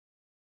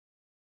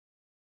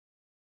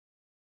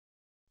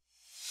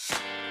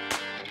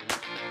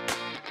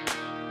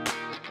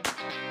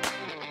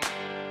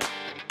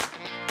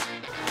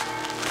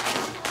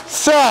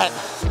set.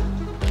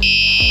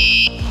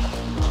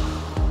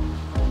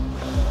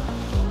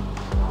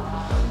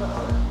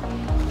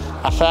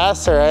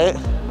 Faster, right?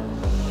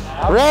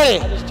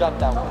 Ready. I just jumped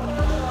that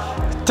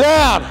one.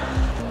 Down.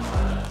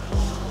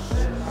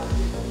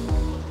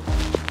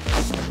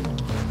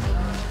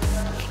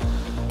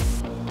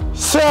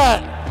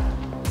 Set.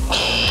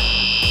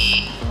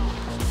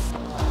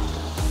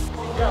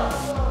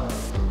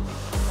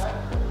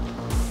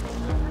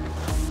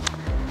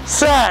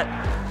 Set.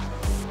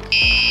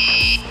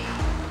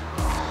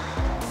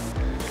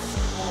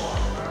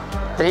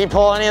 Did he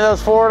pull any of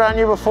those forward on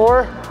you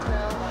before?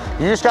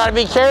 You just got to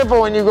be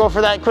careful when you go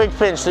for that quick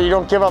pinch so you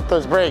don't give up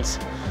those breaks.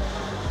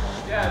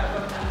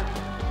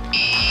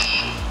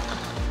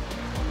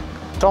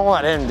 Don't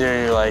let him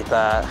do you like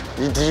that.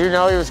 Did you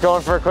know he was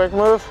going for a quick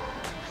move?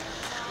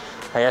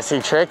 I guess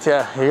he tricked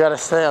you. You got to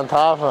stay on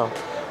top of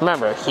him.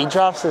 Remember, he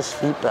drops his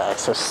feet back,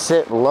 so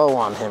sit low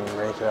on him and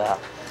rake it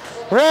out.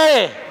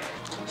 Ready,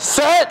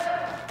 set.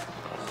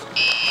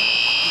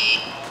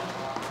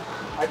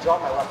 I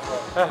dropped my left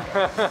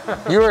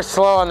foot. You were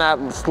slow on that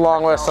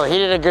long whistle. He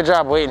did a good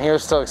job waiting. He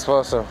was still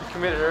explosive.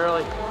 Committed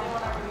early.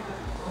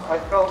 I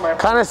felt my... What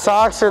kind of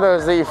socks are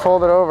those that you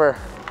folded over?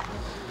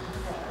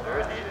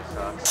 They're Adidas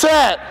socks.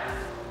 Set!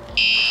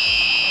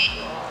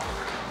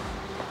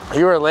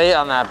 You were late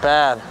on that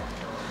bad.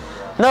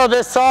 No,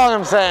 this song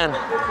I'm saying.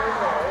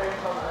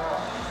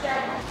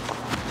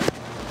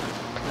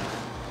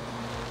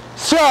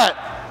 Set!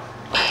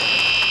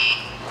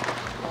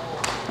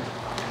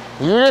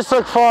 You just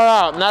look far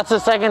out, and that's the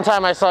second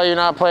time I saw you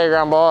not play a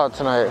ground ball out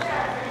tonight.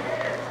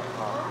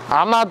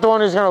 I'm not the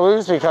one who's gonna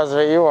lose because of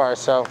it, you are,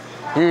 so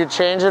you could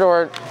change it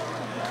or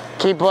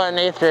keep letting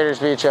 8th graders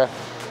beat you.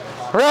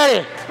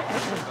 Ready,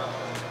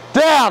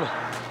 down.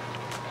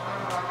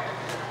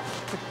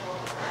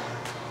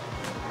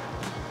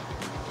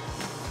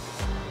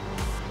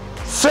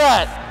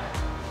 Set.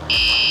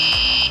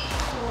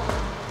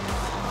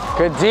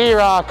 Good D,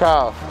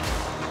 Rocco.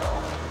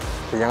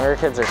 The younger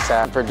kids are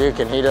sad for Duke,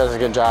 and he does a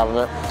good job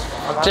of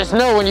it. Just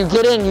know when you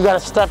get in, you got to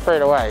step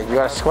right away. You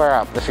got to square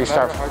up if you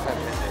start.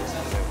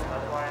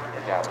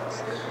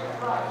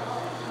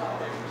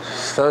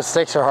 Those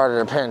sticks are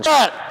harder to pinch.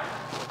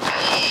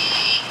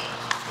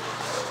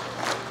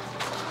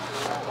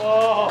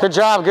 Good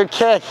job, good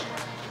kick.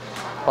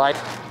 Like.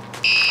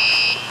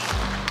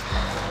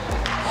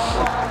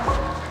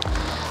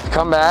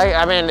 Come back.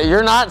 I mean,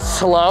 you're not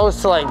slow,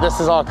 so like this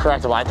is all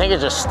correctable. I think it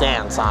just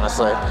stands,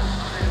 honestly.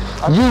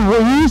 You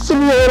used to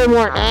be a little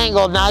more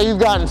angled, now you've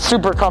gotten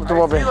super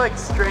comfortable. I like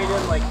straight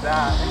in like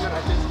that, and then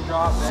I just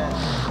drop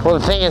in. Well,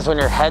 the thing is, when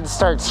your head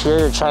starts here,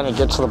 you're trying to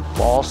get to the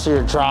ball, so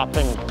you're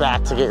dropping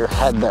back to get your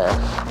head there.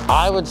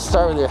 I would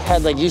start with your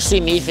head, like you see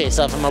me face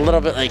off, I'm a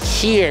little bit like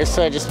here,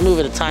 so I just move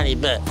it a tiny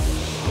bit.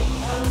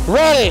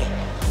 Ready,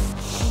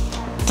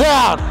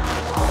 down,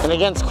 and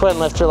against Quinn,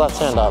 lift your left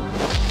hand up.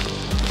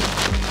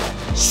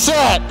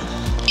 Set.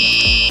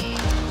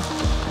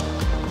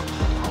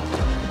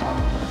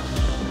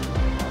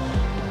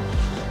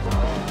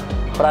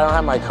 But I don't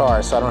have my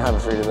car, so I don't have it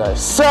for you today.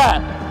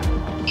 Set!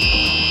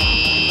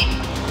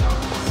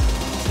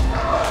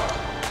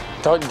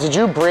 Did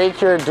you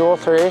break your dual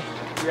 3?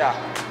 Yeah,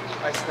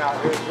 I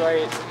snapped. It was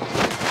right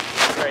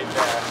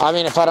there. I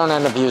mean, if I don't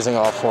end up using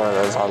all 4 of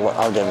those,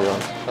 I'll give you one.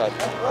 But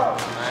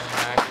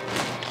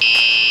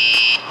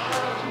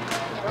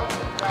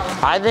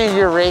I think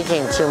you're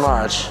raking too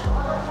much.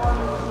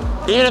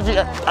 Even if you,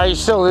 are you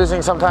still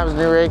losing sometimes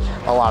new rake?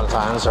 A lot of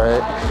times,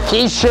 right?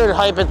 He should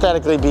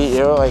hypothetically beat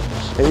you. Like,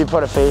 if you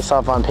put a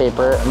face-off on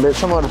paper,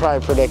 someone would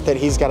probably predict that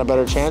he's got a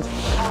better chance.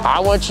 I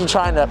want you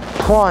trying to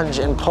plunge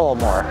and pull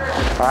more,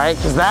 all right?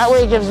 Because that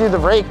way it gives you the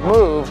rake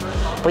move,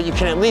 but you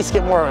can at least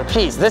get more of a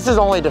piece. This is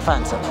only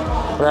defensive,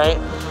 right?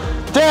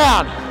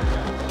 Down.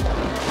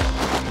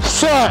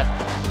 Set.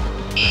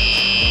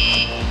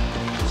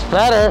 It's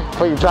better,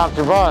 but you dropped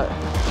your butt.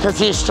 Because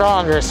he's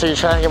stronger, so you're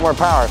trying to get more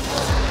power.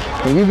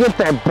 When you get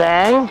that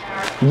bang,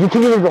 you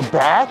can either go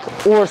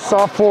back or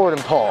soft forward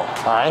and pull,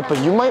 all right? But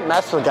you might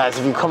mess with guys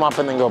if you come up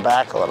and then go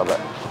back a little bit.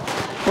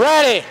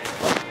 Ready,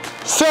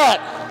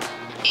 set.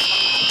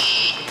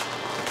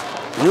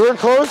 You were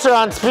closer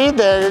on speed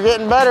there, you're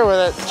getting better with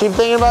it. Keep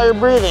thinking about your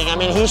breathing. I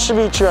mean, he should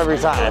beat you every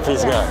time if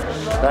he's good,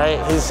 right?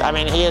 I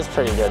mean, he is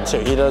pretty good too.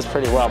 He does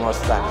pretty well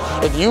most of the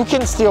time. If you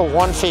can steal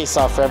 1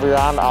 face-off for every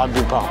round, I'll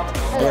be pumped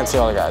against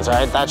the other guys, all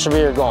right? That should be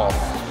your goal.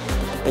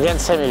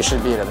 Against him, you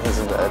should beat him. He's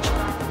a bitch.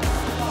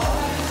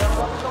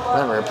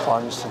 Remember,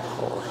 plunge to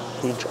pull.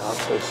 He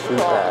drops his feet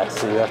back,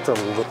 so you have to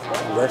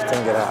lift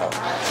and get out.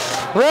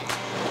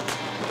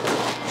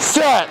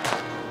 Set!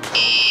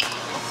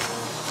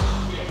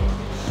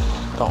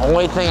 The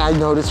only thing I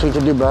noticed we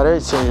could do better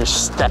is so you're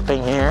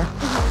stepping here.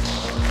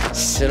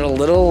 Sit a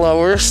little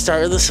lower,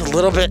 start with this a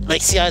little bit,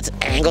 like see how it's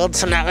angled?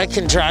 So now I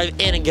can drive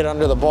in and get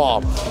under the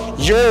ball.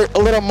 You're a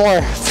little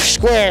more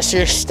square, so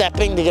you're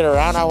stepping to get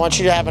around. I want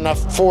you to have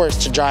enough force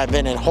to drive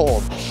in and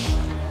hold.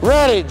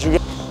 Ready,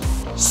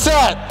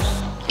 set.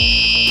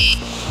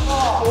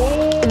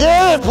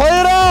 Get it, play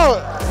it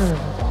out.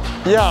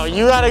 Yo,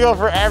 you gotta go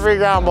for every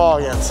ground ball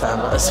against him,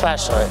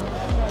 especially.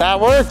 That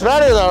worked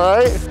better though,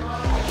 right?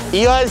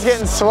 Eli's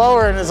getting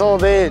slower in his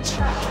old age.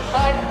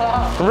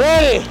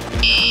 Ready?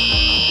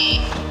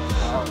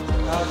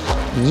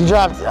 You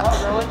dropped.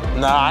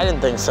 No, I didn't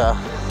think so.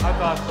 I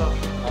thought so.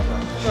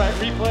 That's right,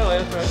 replay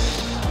later,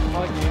 that's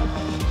right.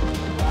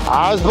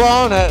 I was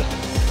blowing it.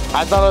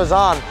 I thought it was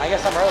on. I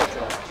guess I'm early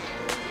today.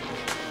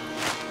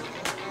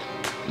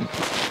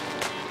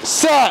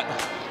 Set!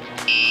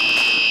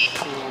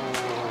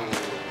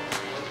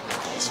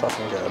 It's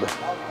fucking good.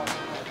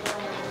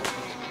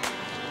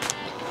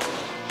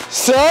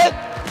 Set!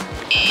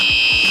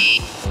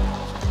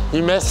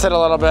 You missed it a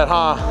little bit,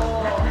 huh?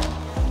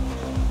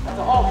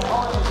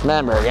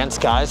 Remember,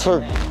 against guys who are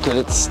good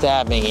at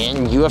stabbing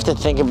in, you have to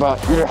think about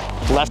your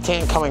left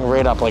hand coming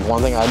right up. Like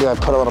one thing I do, I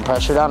put a little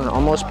pressure down and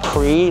almost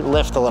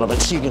pre-lift a little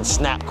bit so you can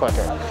snap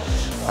quicker.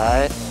 All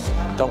right?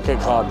 Don't get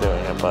caught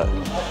doing it, but.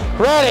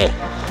 Ready!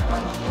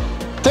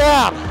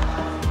 Down!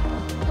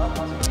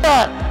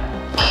 Set!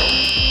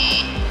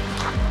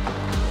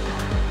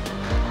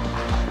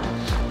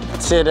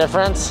 See a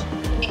difference?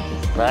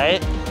 Right?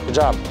 Good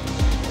job.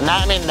 And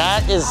that, I mean,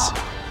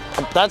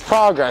 that's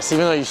progress,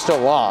 even though you still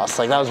lost.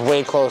 Like, that was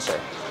way closer.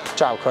 Good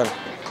job, Quinn.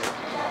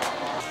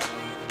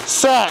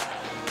 Set.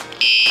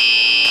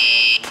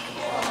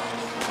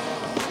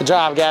 Good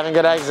job, Gavin.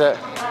 Good exit.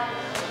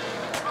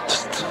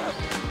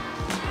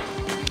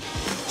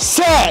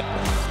 Set.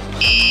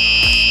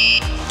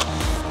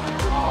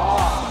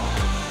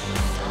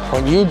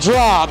 When you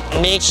drop,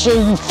 make sure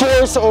you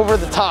force over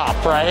the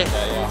top, right?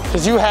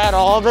 Because you had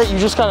all of it, you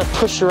just gotta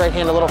push your right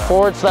hand a little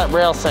forward so that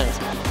rail sinks.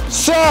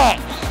 Set.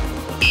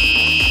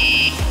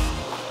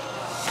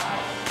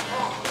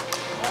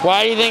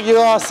 Why do you think you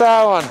lost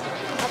that one?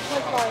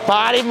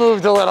 Body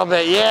moved a little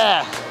bit,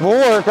 yeah. We'll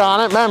work on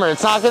it. Remember,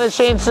 it's not gonna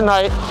change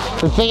tonight.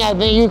 The thing I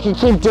think you can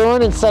keep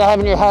doing instead of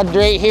having your head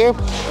right here,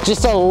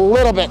 just a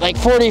little bit, like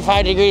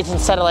 45 degrees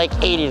instead of like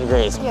 80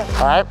 degrees. Yeah.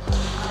 All right?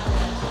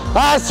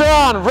 Last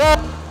round,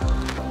 round.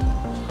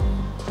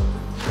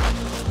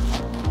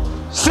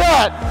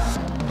 Set.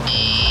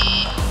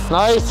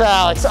 Nice,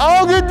 Alex.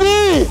 Oh, good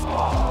D.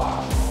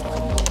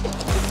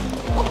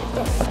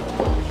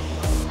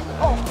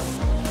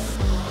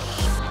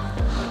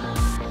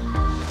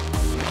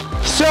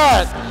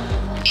 Set.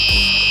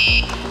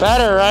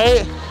 Better,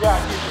 right?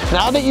 Yeah.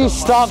 Now that you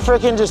stop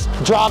freaking just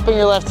dropping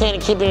your left hand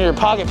and keeping it in your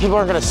pocket, people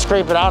aren't gonna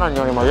scrape it out on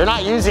you anymore. You're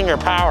not using your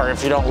power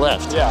if you don't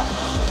lift. Yeah.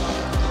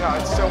 No,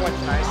 it's so much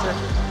nicer.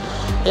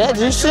 Yeah,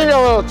 did you see a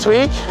little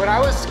tweak? When I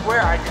was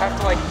square, I'd have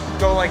to like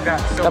go like that.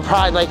 So the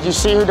pride, like you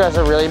see who does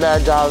a really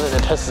bad job and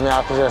it pisses me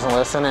off because he doesn't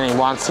listen and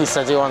he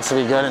says he wants to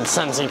be good and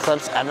sends me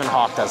clips. Evan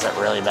Hawk does it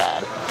really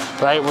bad,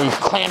 right? Where he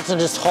clamps and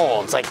just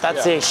holds. Like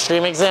that's the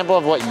extreme example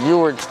of what you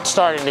were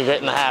starting to get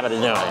in the habit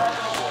of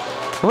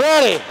doing.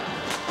 Ready?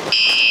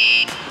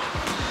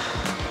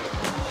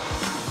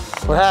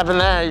 What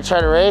happened there? You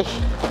tried to rake?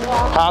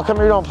 Yeah. How come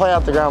you don't play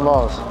out the ground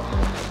balls?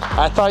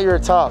 I thought you were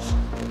tough.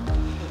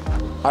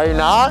 Are you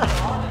not?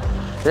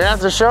 You're gonna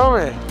have to show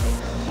me.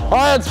 All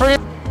right, let's bring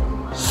it.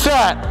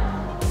 Set.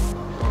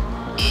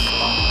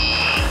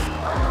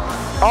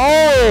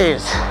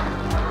 Always.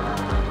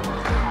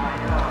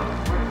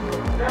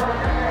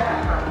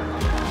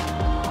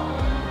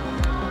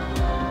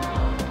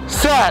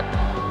 Set.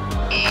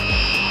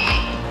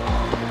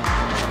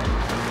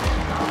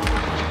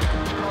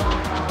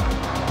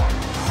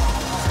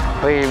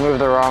 Wait, you move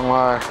the wrong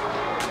way.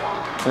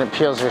 And it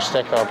peels your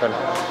stick open.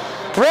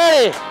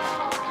 Ready?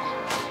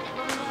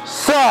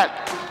 Set.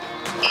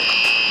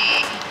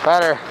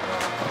 Better.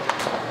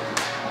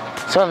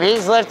 So if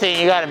he's lifting,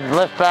 you gotta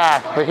lift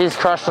back, but he's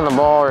crushing the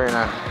ball right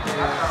now.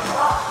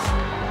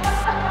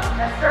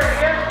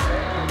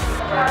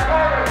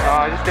 Oh,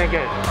 I just didn't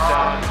get it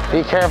done.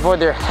 Be careful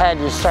with your head,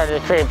 you're starting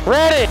to creep.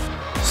 Ready,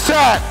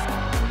 set.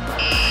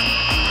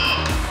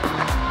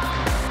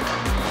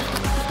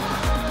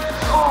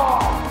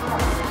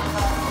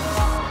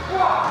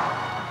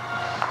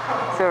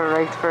 So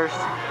raked first.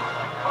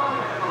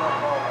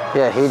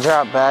 Yeah, he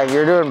dropped back.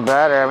 You're doing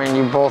better. I mean,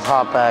 you both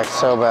hop back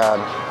so bad.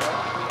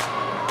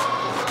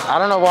 I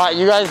don't know why.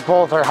 You guys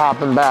both are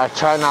hopping back.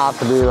 Try not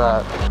to do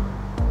that.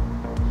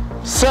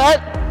 Set.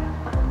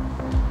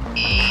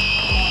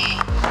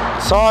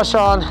 Saw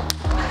Sean.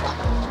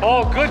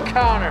 Oh, good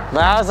counter.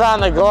 That was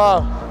on the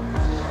glove.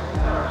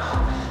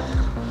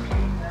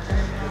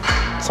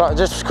 So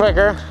just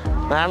quicker.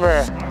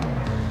 Remember,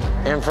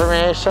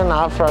 information,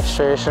 not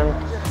frustration.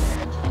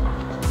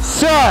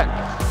 Set.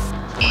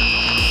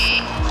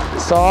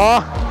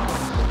 Saw.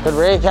 Good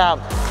rake out.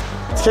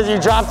 It's because you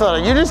dropped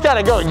it. You just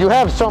gotta go. You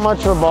have so much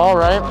of the ball,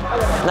 right?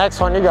 Next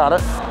one, you got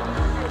it.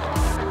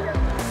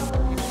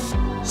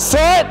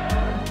 Set.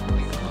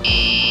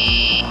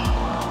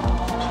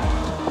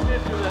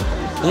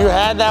 You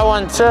had that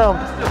one too.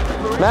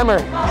 Remember,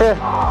 here,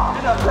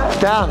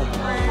 down.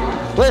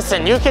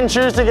 Listen, you can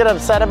choose to get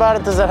upset about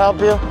it. Does it help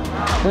you?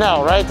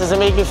 No, right? Does it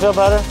make you feel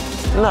better?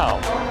 No,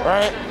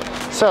 right?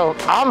 So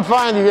I'm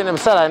fine with you getting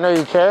upset. I know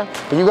you care,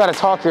 but you got to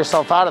talk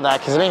yourself out of that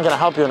because it ain't gonna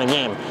help you in a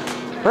game.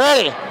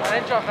 Ready? I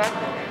didn't jump back.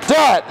 Do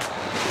it.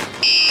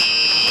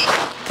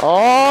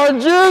 Oh,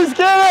 Juice,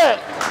 get it.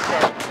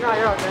 No,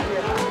 you're okay.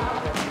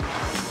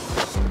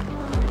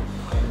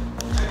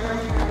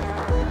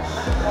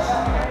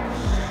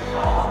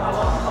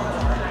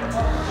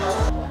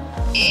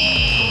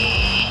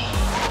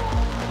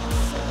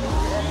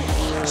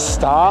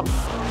 Stop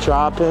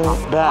dropping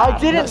back. I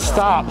didn't.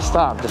 Stop,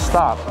 just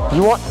stop.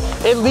 You want,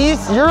 at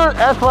least you're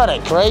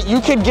athletic, right?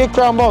 You could get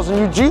ground balls, and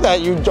you do that,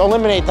 you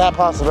eliminate that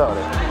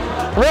possibility.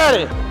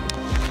 Ready,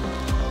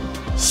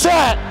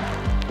 set.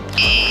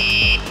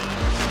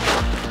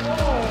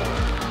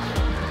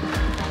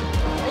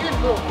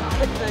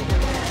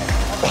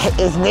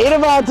 Is Nate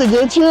about to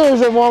get you, or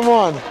is it 1-1?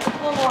 1-1.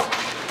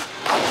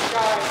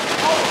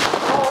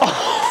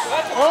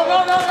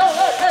 No.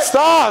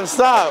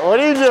 Stop. What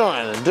are you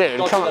doing?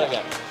 Dude, come on.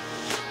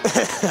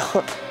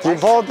 You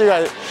both do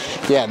that.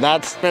 Yeah,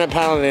 that's been a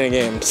penalty in the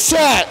game.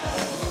 Set!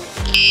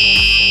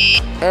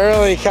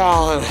 Early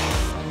Colin.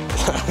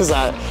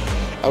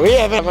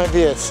 That might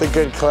be a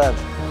good clip.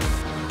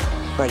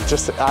 Like,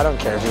 just, I don't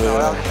care if you do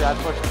that.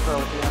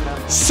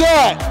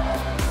 Set!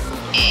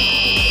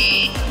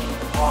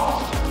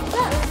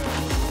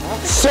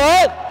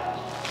 Set!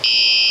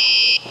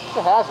 It's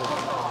a hazard.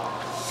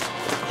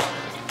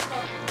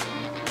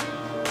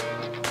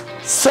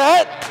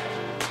 Set!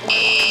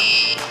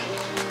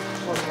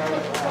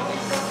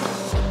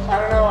 I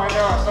don't know.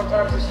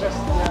 Sometimes it's just,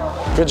 you know.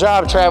 Good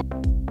job, Trav.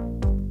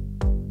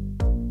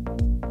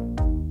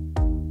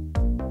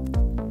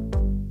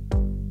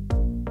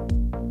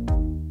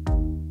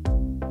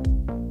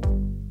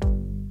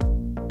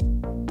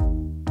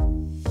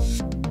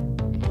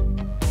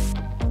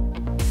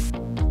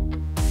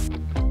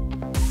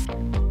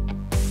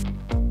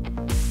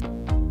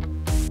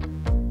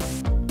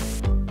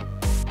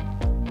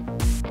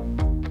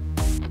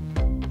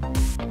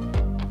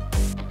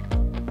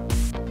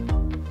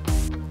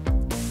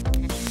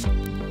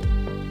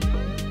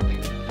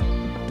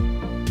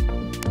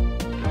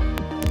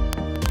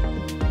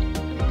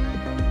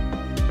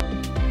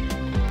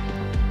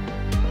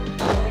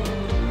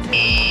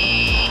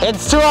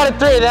 It's 2 out of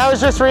 3. That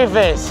was just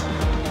reface.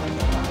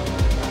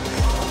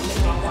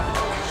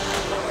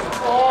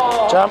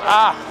 Oh. Jump.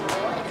 Ah.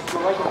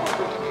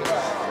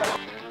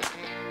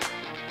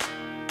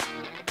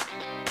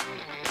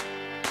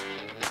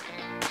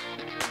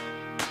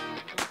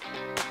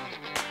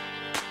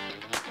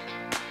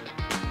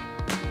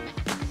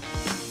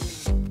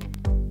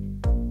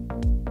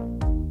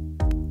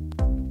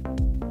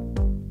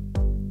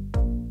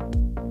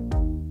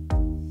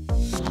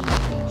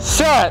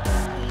 Set.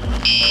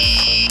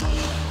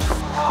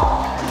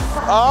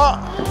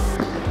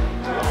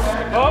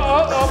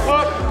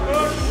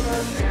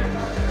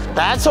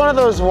 That's one of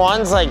those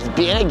ones, like,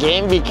 be in a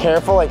game, be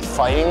careful, like,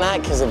 fighting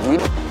that, because if you...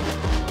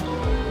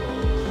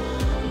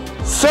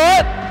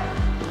 Set!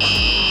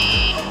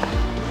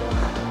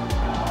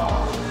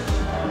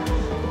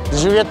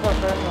 Did you get...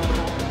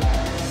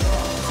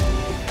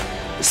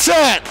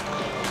 Set!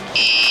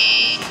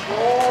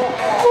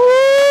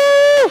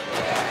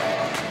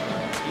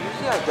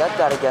 Usually I get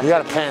that again. You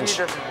got a pinch.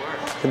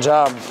 Good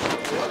job.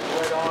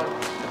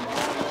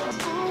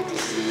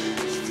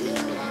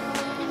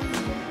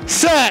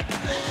 Set!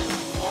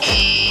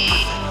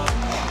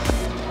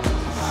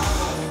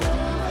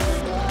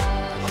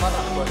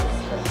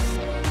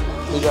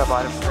 You got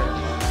mine.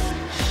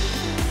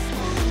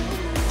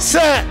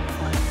 Set!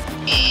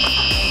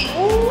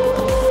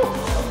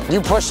 You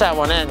pushed that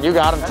one in. You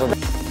got him to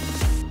the...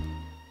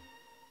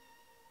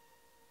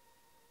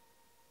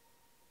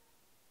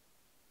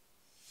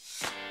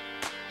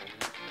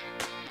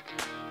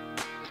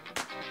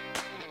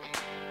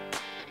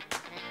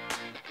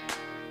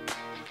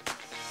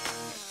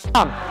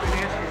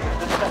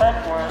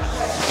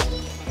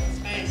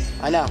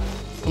 I know.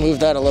 Move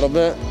that a little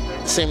bit.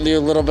 Same do a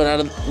little bit out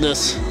of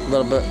this. A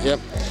little bit, yep.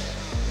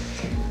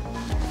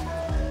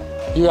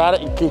 You got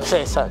it? You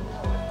say set.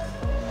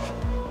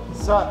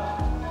 Set.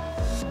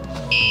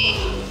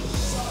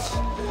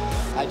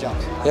 I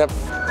jumped. Yep.